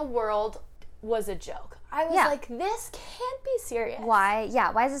thought the world was a joke. I was like, this can't be serious. Why?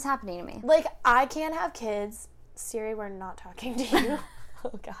 Yeah, why is this happening to me? Like, I can't have kids. Siri, we're not talking to you.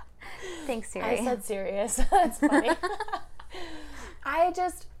 Oh, God. Thanks, Siri. I said serious. That's funny.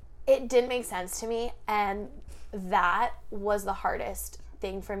 It didn't make sense to me, and that was the hardest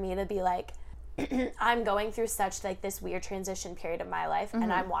thing for me to be like, I'm going through such, like, this weird transition period of my life,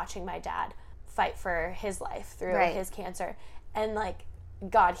 and I'm watching my dad fight for his life through his cancer, and, like,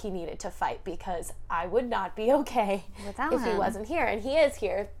 God, he needed to fight because I would not be okay without if him. He wasn't here, and he is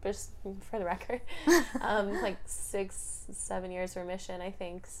here, just for the record. Like 6-7 years remission, I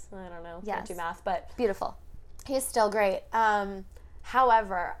think. I don't know. Yes. Can't do math, but Beautiful. he's still great.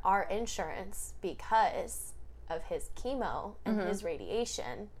 However, our insurance, because of his chemo and his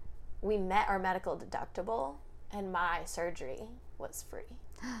radiation, we met our medical deductible, and my surgery was free.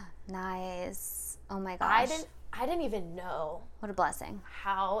 Nice. Oh my gosh. I didn't even know What a blessing.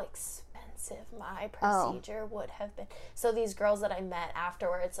 how expensive my procedure would have been. So these girls that I met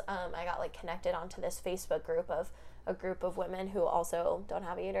afterwards, I got, like, connected onto this Facebook group of a group of women who also don't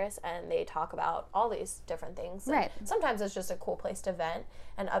have a uterus, and they talk about all these different things. And right. sometimes it's just a cool place to vent,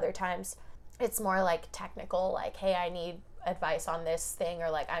 and other times it's more, like, technical, like, hey, I need advice on this thing, or,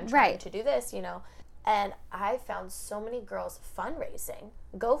 like, I'm trying to do this, you know. And I found so many girls fundraising.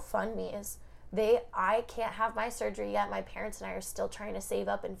 GoFundMe's. I can't have my surgery yet. My parents and I are still trying to save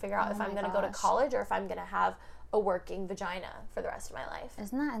up and figure out if I'm going to go to college or if I'm going to have a working vagina for the rest of my life.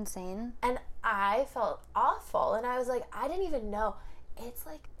 Isn't that insane? And I felt awful. And I was like, I didn't even know. It's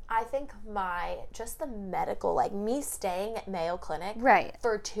like, I think just the medical, like me staying at Mayo Clinic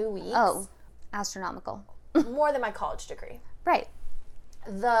for 2 weeks. Oh, astronomical. More than my college degree. Right.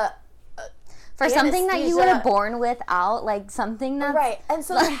 For something that you would have born without, like something that's... Right, and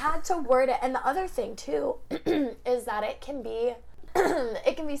so they had to word it. And the other thing, too, is that it can be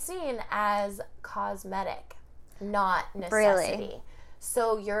seen as cosmetic, not necessity. Really?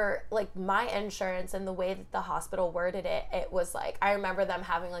 So my insurance and the way that the hospital worded it, it was like, I remember them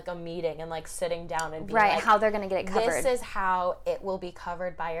having, like, a meeting and, like, sitting down and being like, how they're going to get it covered. This is how it will be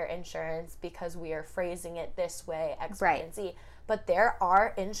covered by your insurance because we are phrasing it this way, X, Y, and Z. But there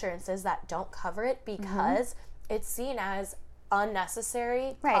are insurances that don't cover it because it's seen as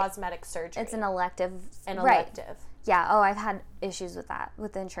unnecessary cosmetic surgery. It's an elective. Yeah. Oh, I've had issues with that,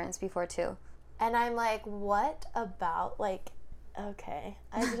 with insurance before, too. And I'm like, what about, like, okay,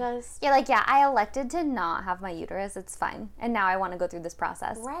 I just... I elected to not have my uterus. It's fine. And now I want to go through this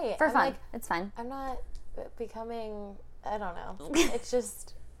process. Right. For fun. Like, it's fine. I'm not becoming, I don't know. It's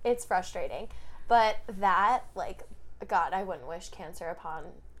just, it's frustrating. But that, like... God, I wouldn't wish cancer upon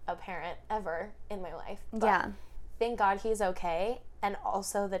a parent ever in my life. But thank God he's okay. And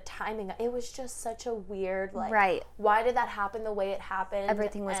also the timing. It was just such a weird, like, why did that happen the way it happened?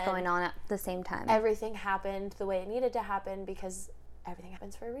 Everything was going on at the same time. Everything happened the way it needed to happen because everything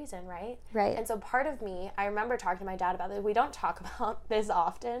happens for a reason, right? Right. And so part of me, I remember talking to my dad about this. We don't talk about this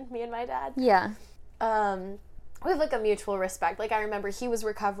often, me and my dad. Yeah. We have, like, a mutual respect. Like, I remember he was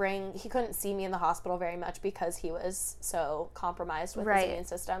recovering. He couldn't see me in the hospital very much because he was so compromised with his immune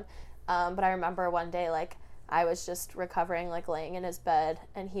system. But I remember one day, like, I was just recovering, like, laying in his bed,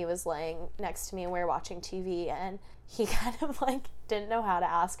 and he was laying next to me, and we were watching TV, and he kind of, like, didn't know how to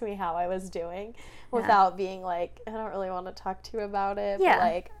ask me how I was doing without being like, I don't really want to talk to you about it. Yeah.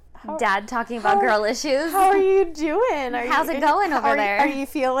 But, like, Dad talking about girl issues. How are you doing? How's it going over there? Are you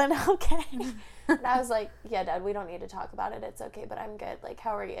feeling okay? And I was like, yeah, Dad, we don't need to talk about it. It's okay, but I'm good. Like,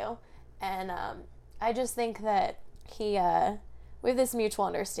 how are you? And I just think that we have this mutual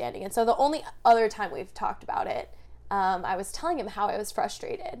understanding. And so the only other time we've talked about it, I was telling him how I was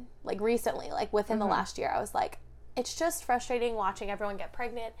frustrated. Like, recently, like, within the last year, I was like, it's just frustrating watching everyone get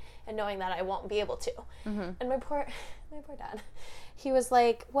pregnant and knowing that I won't be able to. And my poor dad, he was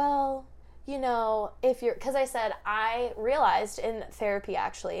like, well, you know, because I said, I realized in therapy,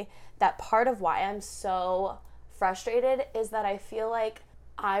 actually, that part of why I'm so frustrated is that I feel like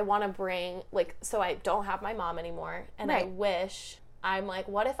I want to bring, like, so I don't have my mom anymore, and I wish, I'm like,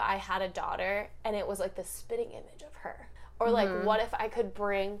 what if I had a daughter and it was like the spitting image of her? Or like, what if I could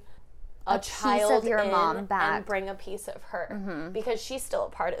bring a child of your mom back and bring a piece of her? Because she's still a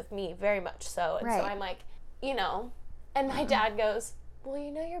part of me, very much so. And so I'm like, you know, and my dad goes, well,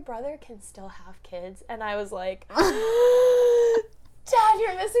 you know, your brother can still have kids. And I was like, Dad,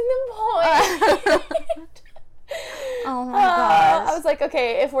 you're missing the point. Oh my gosh. I was like,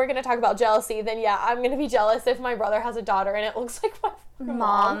 okay, if we're going to talk about jealousy, then yeah, I'm going to be jealous if my brother has a daughter and it looks like my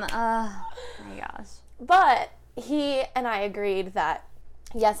mom. Oh my gosh. But he and I agreed that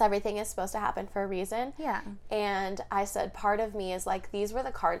yes, everything is supposed to happen for a reason. Yeah. And I said, part of me is like, these were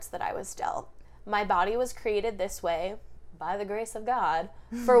the cards that I was dealt. My body was created this way by the grace of God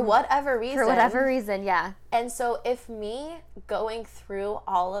for whatever reason. For whatever reason, yeah. And so if me going through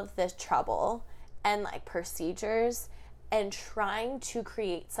all of this trouble and like procedures and trying to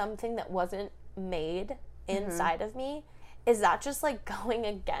create something that wasn't made inside of me, is that just like going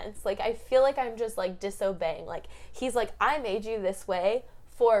against? Like, I feel like I'm just like disobeying. Like, he's like, I made you this way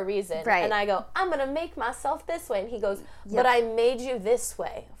for a reason. Right. And I go, I'm going to make myself this way. And he goes, but I made you this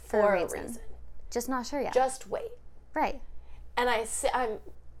way for a reason. Just not sure yet. Just wait. Right. And I'm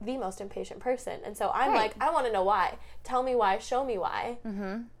the most impatient person. And so I'm like, I want to know why. Tell me why. Show me why.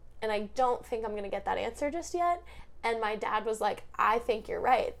 Mm-hmm. And I don't think I'm going to get that answer just yet. And my dad was like, I think you're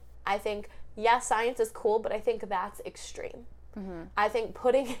right. I think, yes, science is cool, but I think that's extreme. Mm-hmm. I think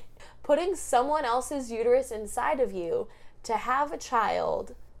putting someone else's uterus inside of you to have a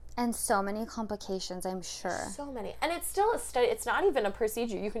child. And so many complications, I'm sure. So many. And it's still a study. It's not even a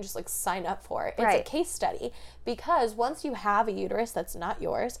procedure you can just like sign up for. It's a case study, because once you have a uterus that's not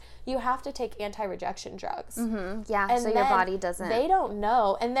yours, you have to take anti-rejection drugs. Mm-hmm. Yeah, and so your body doesn't. They don't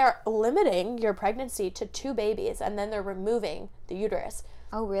know. And they're limiting your pregnancy to 2 babies, and then they're removing the uterus.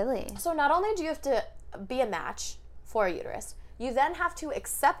 Oh, really? So not only do you have to be a match for a uterus, you then have to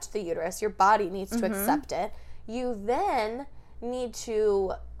accept the uterus. Your body needs to accept it. You then need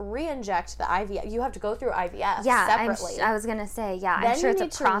to re-inject the IVF. You have to go through IVF separately. I was going to say, yeah, then I'm sure it's a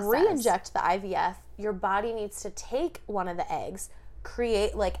process. Then you need to re-inject the IVF. Your body needs to take one of the eggs,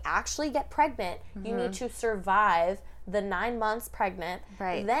 actually get pregnant. You need to survive the 9 months pregnant.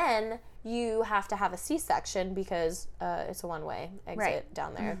 Right. Then you have to have a C-section because it's a one-way exit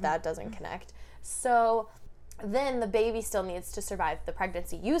down there. That doesn't connect. So then the baby still needs to survive the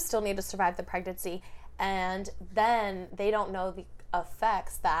pregnancy. You still need to survive the pregnancy. And then they don't know the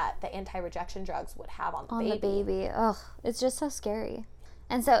effects that the anti-rejection drugs would have on the baby. Ugh, it's just so scary.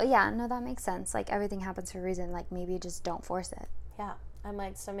 And so, yeah, no, that makes sense. Like, everything happens for a reason. Like, maybe just don't force it. Yeah. I'm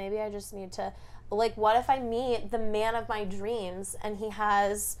like, so maybe I just need to, like, what if I meet the man of my dreams and he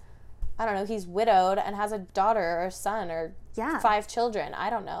has, I don't know, he's widowed and has a daughter or a son or 5 children. I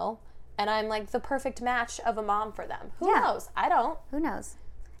don't know. And I'm, like, the perfect match of a mom for them. Who knows? I don't. Who knows?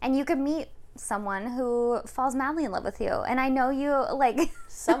 And you could meet someone who falls madly in love with you. And I know you, like...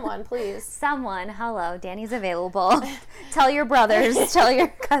 Someone, please. Someone. Hello. Danny's available. Tell your brothers. Tell your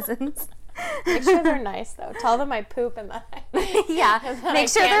cousins. Make sure they're nice, though. Tell them I poop and that Make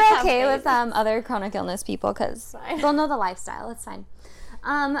sure they're okay with other chronic illness people, because they'll know the lifestyle. It's fine.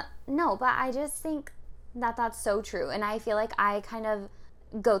 No, but I just think that that's so true. And I feel like I kind of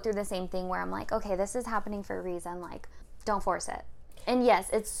go through the same thing where I'm like, okay, this is happening for a reason. Like, don't force it. And yes,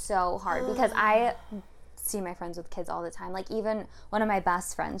 it's so hard because I see my friends with kids all the time. Like, even one of my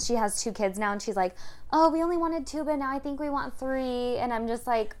best friends, she has 2 kids now, and she's like, oh, we only wanted 2, but now I think we want 3. And I'm just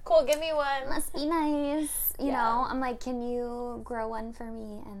like, cool, give me one. Must be nice. You know, I'm like, can you grow one for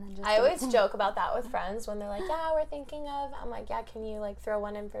me? And then just I always joke about that with friends when they're like, yeah, we're thinking of. I'm like, yeah, can you like throw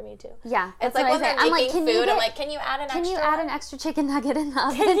one in for me too? Yeah, it's like when they're making food. I'm like, can you add an extra chicken nugget in the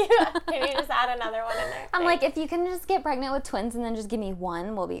oven? Can you just add another one in there? I'm like, if you can just get pregnant with twins and then just give me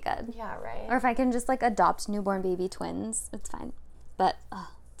one, we'll be good. Yeah, right. Or if I can just like adopt newborn baby twins, it's fine. But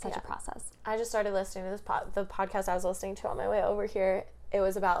such a process. I just started listening to the podcast I was listening to on my way over here. It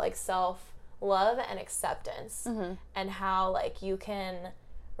was about like self-love and acceptance, and how like you can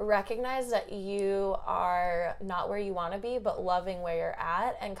recognize that you are not where you want to be, but loving where you're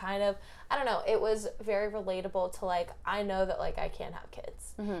at, and kind of, I don't know, it was very relatable to like, I know that like I can't have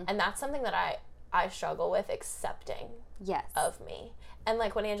kids, and that's something that I struggle with accepting of me. And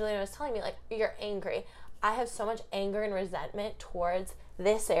like when Angelina was telling me like, you're angry, I have so much anger and resentment towards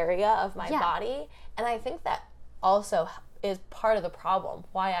this area of my body, and I think that also is part of the problem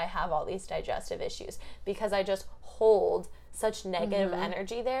why I have all these digestive issues, because I just hold such negative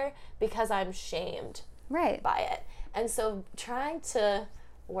energy there because I'm shamed by it. And so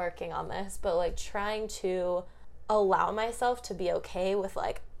working on this, but like trying to allow myself to be okay with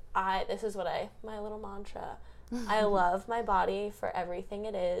like, this is what my little mantra, I love my body for everything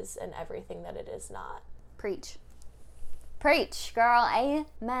it is and everything that it is not. Preach, girl.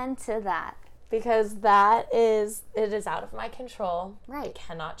 Amen to that. Because it is out of my control. Right. I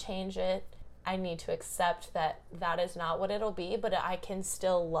cannot change it. I need to accept that is not what it'll be, but I can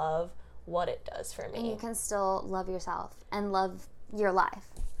still love what it does for me. And you can still love yourself and love your life.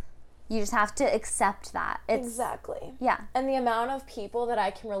 You just have to accept that. Exactly. Yeah. And the amount of people that I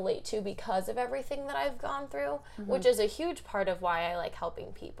can relate to because of everything that I've gone through, which is a huge part of why I like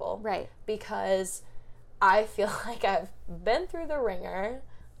helping people. Right. Because I feel like I've been through the ringer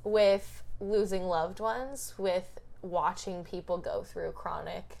with losing loved ones, with watching people go through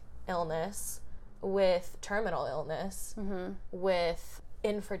chronic illness, with terminal illness, with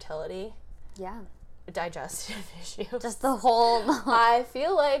infertility. Yeah. Digestive issues. Just the whole... I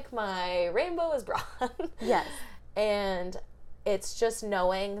feel like my rainbow is broad. Yes. And it's just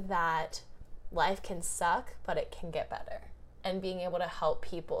knowing that life can suck, but it can get better. And being able to help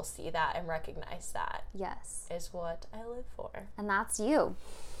people see that and recognize that. Yes. Is what I live for. And that's you.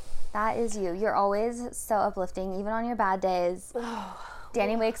 That is you. You're always so uplifting, even on your bad days.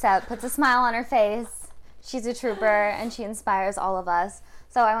 Dani wakes up, puts a smile on her face. She's a trooper, and she inspires all of us.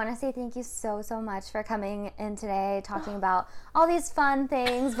 So I want to say thank you so, so much for coming in today, talking about all these fun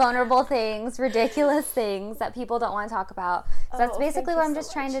things, vulnerable things, ridiculous things that people don't want to talk about. So that's basically what I'm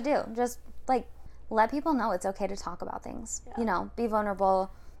just trying to do. Just, like, let people know it's okay to talk about things. Yeah. You know, be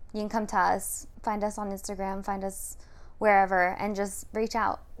vulnerable. You can come to us, find us on Instagram, find us wherever, and just reach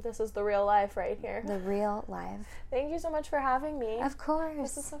out. This is the real life right here. The real life. Thank you so much for having me. Of course.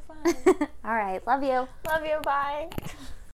 This is so fun. All right. Love you. Love you. Bye.